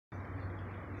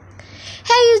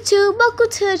YouTube, welcome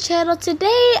to the channel. Today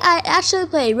I actually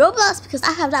play Roblox because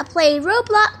I have not played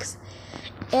Roblox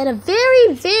in a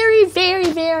very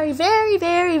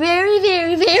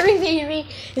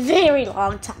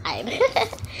long time.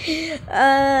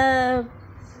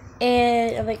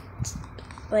 And I'm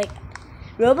like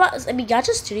Roblox, I mean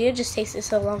Gacha Studio just takes it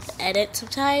so long to edit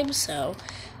sometimes, so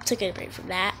I took a break from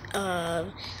that.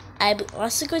 I'm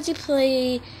also going to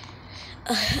play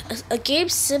a game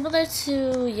similar to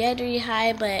Yandere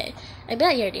High, but I'm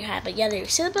not Yandere High, but Yandere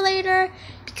Simulator,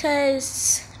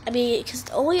 because it's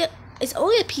only a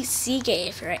PC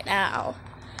game for right now.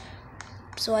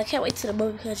 So I can't wait till the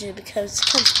movie comes out.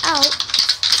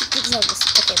 Okay, there it goes.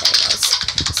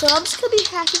 So I'm just gonna be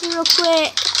hacking real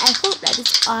quick. I hope that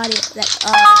this the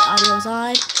audio's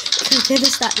on, because if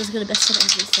it's not, it's gonna mess up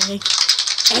everything.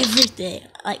 Everything.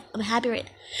 Like, I'm happy right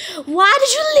now. Why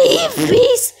did you leave,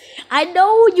 Beast? I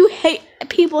know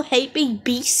people hate being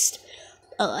Beast.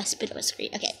 Oh, I spit on my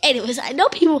screen. Okay, anyways, I know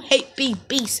people hate being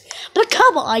Beast, but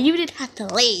come on, you didn't have to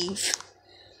leave.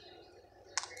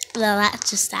 Well, that's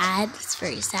just sad. It's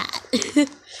very sad.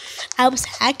 I was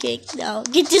hacking. No,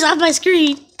 get this off my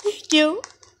screen. Thank you.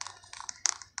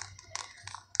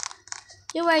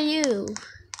 Who are you?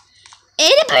 In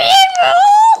the green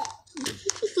room!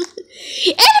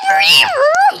 In the green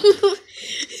room!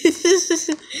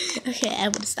 Okay,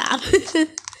 I'm gonna stop.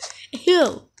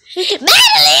 Ew.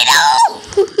 Madelino!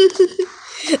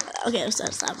 Okay, I'm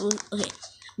sorry, stop. Okay.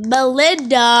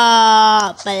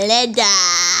 Melinda!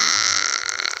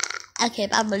 Okay,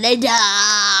 bye, Melinda!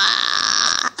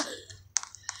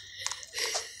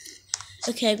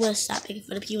 Okay, I'm gonna stop making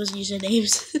fun of people's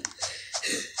usernames.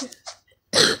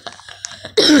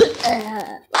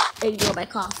 Ignore my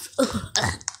cough.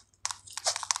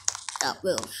 Oh,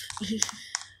 move.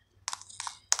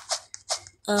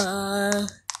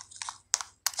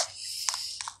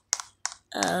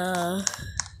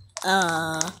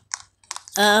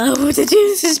 What to do?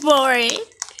 This is boring.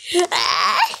 Come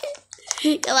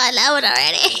on, that one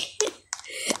already.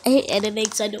 I hate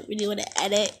editing, so I don't really want to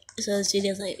edit. So this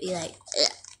video's like be like.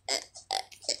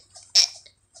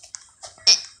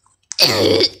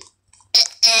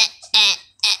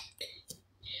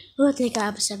 Oh, thank God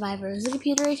I'm a survivor. Is the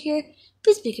computer right here?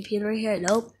 Please be a computer right here.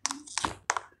 Nope.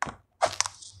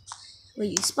 When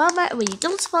you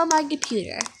don't spawn my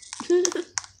computer.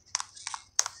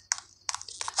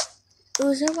 Oh,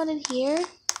 is there one in here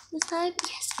this time?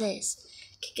 Yes, it is.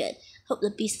 Okay, good. Hope the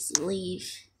beast doesn't leave.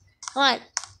 Come on,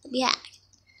 let me hack.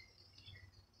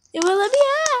 It won't let me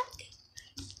hack.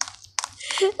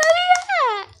 Let me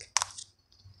hack.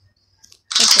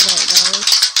 Okay, there it goes.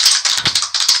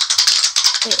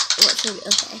 Wait, what should we?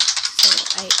 Okay, so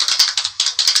right.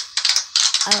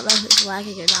 I don't know if it's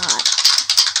lagging or not.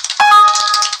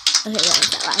 Okay, no,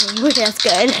 it's not lagging. Okay, that's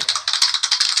good.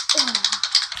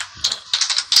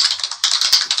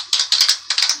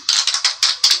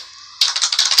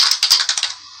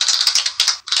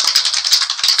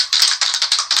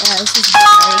 Yeah, this is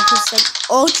boring. This is like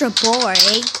ultra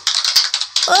boring.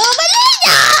 Oh my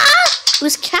God! It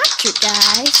was captured,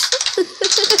 guys.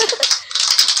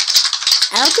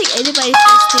 I don't think anybody's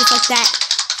gonna speak like that.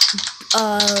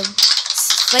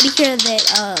 Funny here that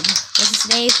what's his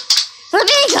name?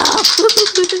 Flamingo!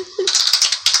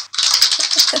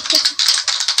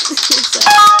 So,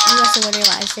 you must have wondered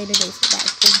why I say the name for that.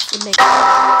 Flamingo.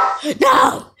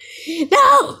 No! No!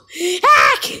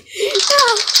 Hack! No!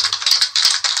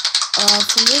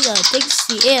 Flamingo, thanks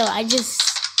to you, I just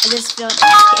feel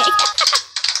hacking.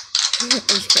 I'm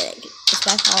just kidding. It's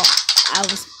my fault. I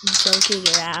was joking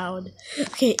around.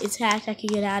 Okay, it's hacked. I can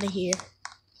get out of here.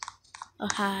 I'll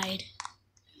hide.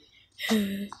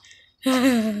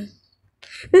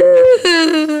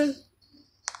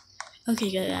 Okay,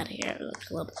 get out of here. Look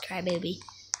a little bit crybaby.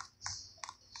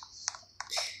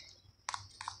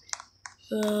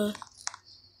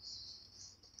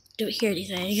 Don't hear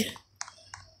anything.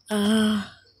 I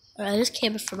just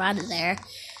came from out of there.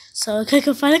 So I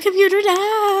can find a computer to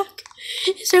hack.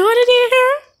 Is there one in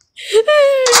here?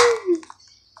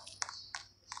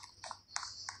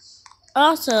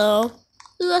 Also,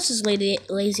 who else is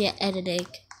lazy at editing?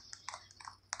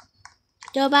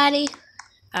 Nobody?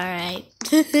 Alright.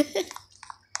 I'm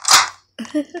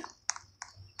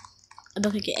not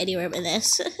gonna get anywhere with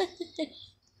this.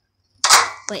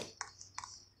 Wait.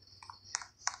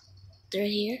 They're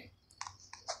here?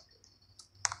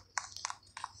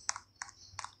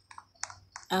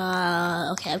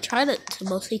 Okay, I'm trying to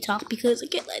mostly talk because I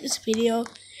can't like this video.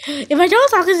 If I don't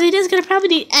talk, this video is gonna probably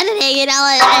need editing and all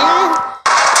that.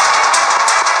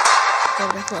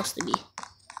 They're close to me.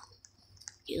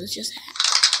 Okay, let's just hack.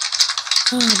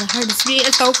 Oh, the hardest beat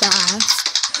is so fast.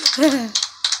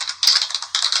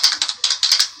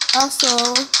 Also,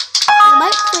 I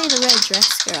might play the red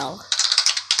dress girl.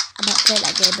 I might play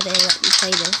that game, but they let me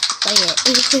play it.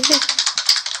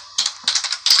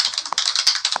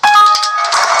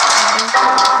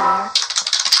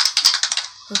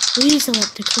 Oh, please don't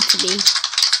let them come to me.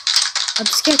 I'm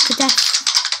scared to death.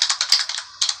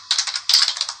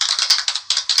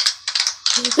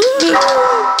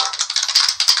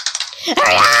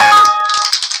 Hurry up!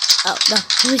 Oh no,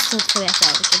 please don't tell me I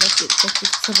fell. Okay, thank you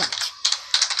so much.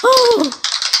 Oh,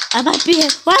 I might be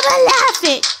here. Why am I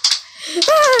laughing?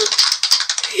 Oh,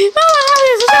 this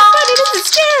is not funny. This is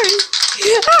scary.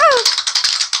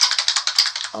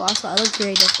 Oh, also, I look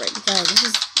very different because this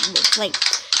is like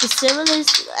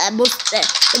the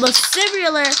most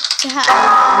similar to how I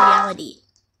look in reality.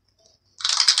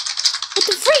 What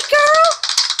the freak, girl?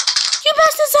 You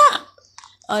messed this up.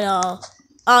 Oh no.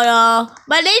 Oh no.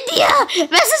 My India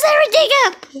messes everything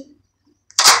up.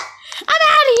 I'm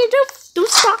out of here. Don't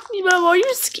stalk me no more.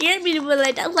 You scared me when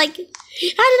I was like, how did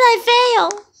I fail?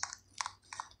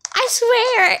 I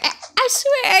swear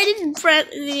I didn't press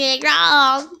anything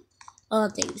wrong. Oh, I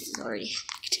think this is already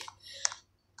hacked.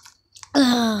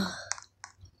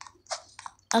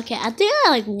 Okay, I think I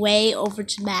like way over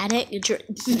dramatic.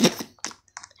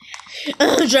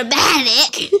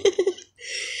 Dramatic.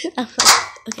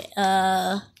 Okay,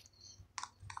 down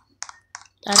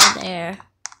in there.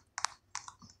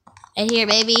 And here,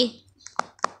 baby.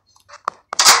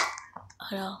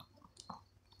 Oh no.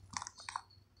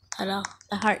 Oh no,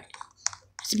 my heart.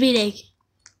 It's beating.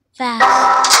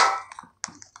 Fast.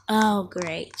 Oh,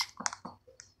 great.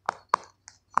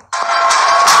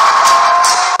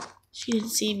 She didn't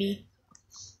see me.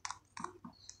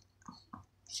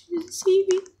 She didn't see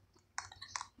me.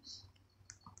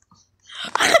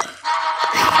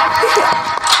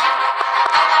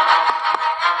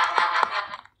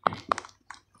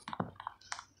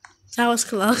 That was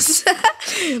close.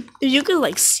 If you could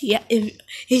like see it, if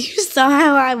you saw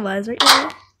how I was right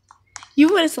now, you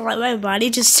would have saw my body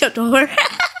just tipped over.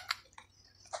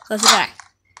 Close the door.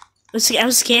 I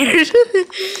was scared.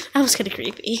 I was kind of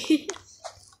creepy.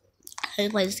 I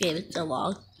didn't play this game in so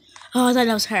long. Oh, I thought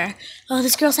that was her. Oh,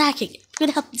 this girl's hacking. I'm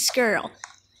gonna help this girl.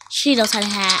 She knows how to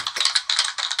hack.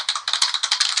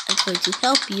 I'm going to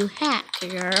help you hack,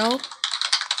 girl.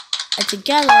 And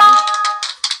together, oh,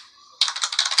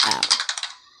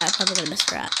 I'm probably gonna mess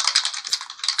her up.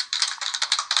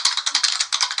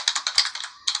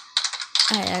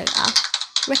 Alright, there we go.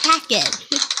 We're hacking.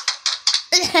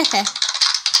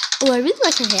 Oh, I really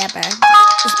like her hammer.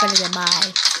 It's better than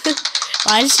mine.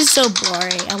 Mine is just so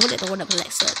boring. I wanted the one up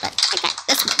next to it, but I got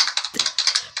this one.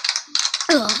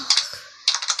 Ugh.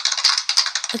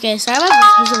 Okay, sorry my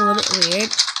voice was a little bit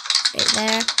weird. Right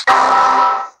there.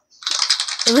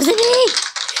 It wasn't me!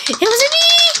 It wasn't me!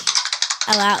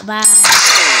 I'm out, bye.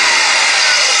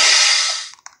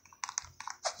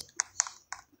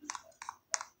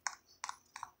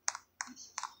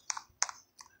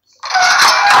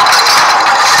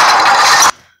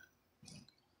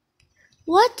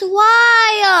 What?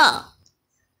 Why?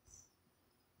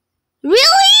 Really?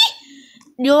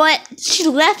 You know what? She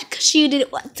left because she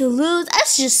didn't want to lose.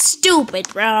 That's just stupid,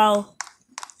 bro.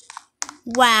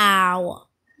 Wow.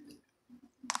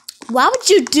 Why would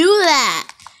you do that?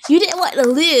 You didn't want to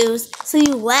lose, so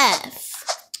you left.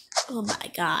 Oh my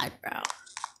god, bro.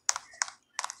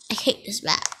 I hate this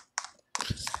map.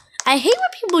 I hate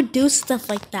when people do stuff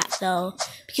like that, though.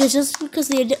 Because just because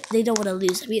they don't want to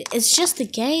lose. I mean, it's just a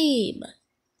game.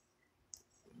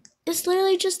 It's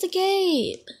literally just a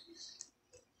game.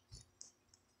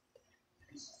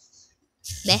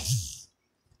 Meh.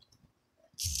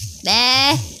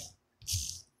 Meh.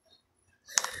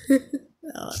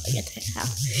 Oh, I get that now.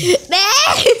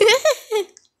 Meh.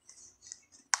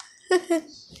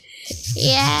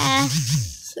 Yeah.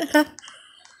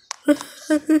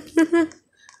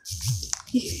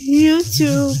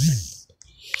 YouTube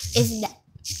is now.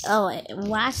 Oh,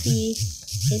 Waffy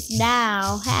is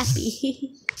now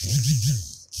happy.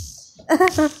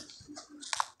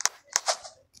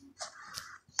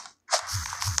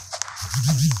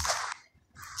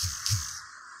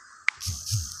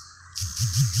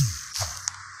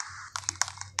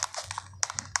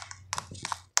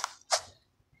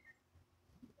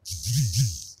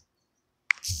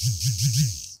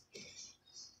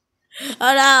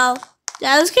 Oh no,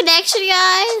 that was connection,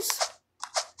 guys.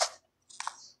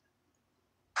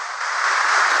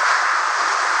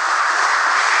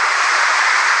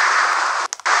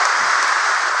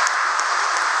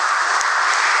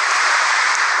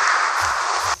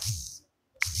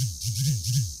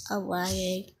 I'm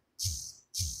lagging.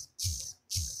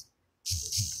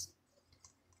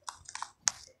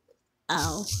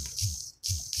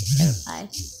 fine.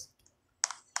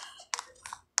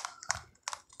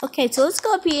 Okay, so let's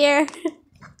go up here.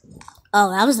 Oh,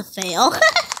 that was a fail.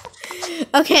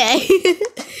 Okay.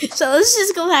 So let's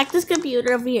just go hack this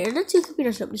computer over here. Not 2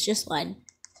 computers, so it's just 1.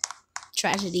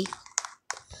 Tragedy.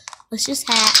 Let's just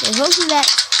hack and hopefully that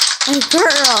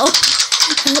girl,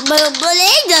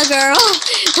 Belinda girl,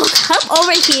 will come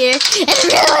over here and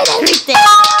ruin everything.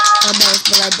 Oh no, it's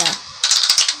Belinda.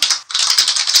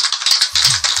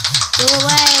 Go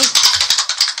away.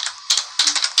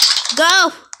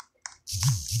 Go.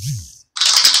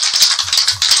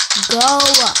 Go.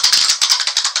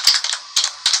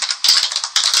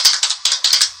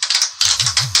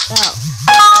 Go.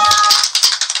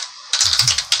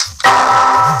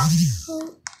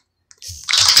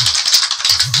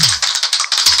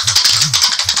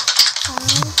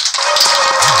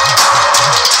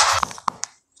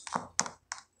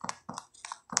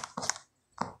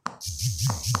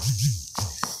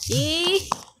 See?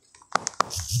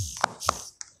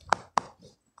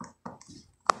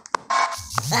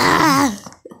 Ah!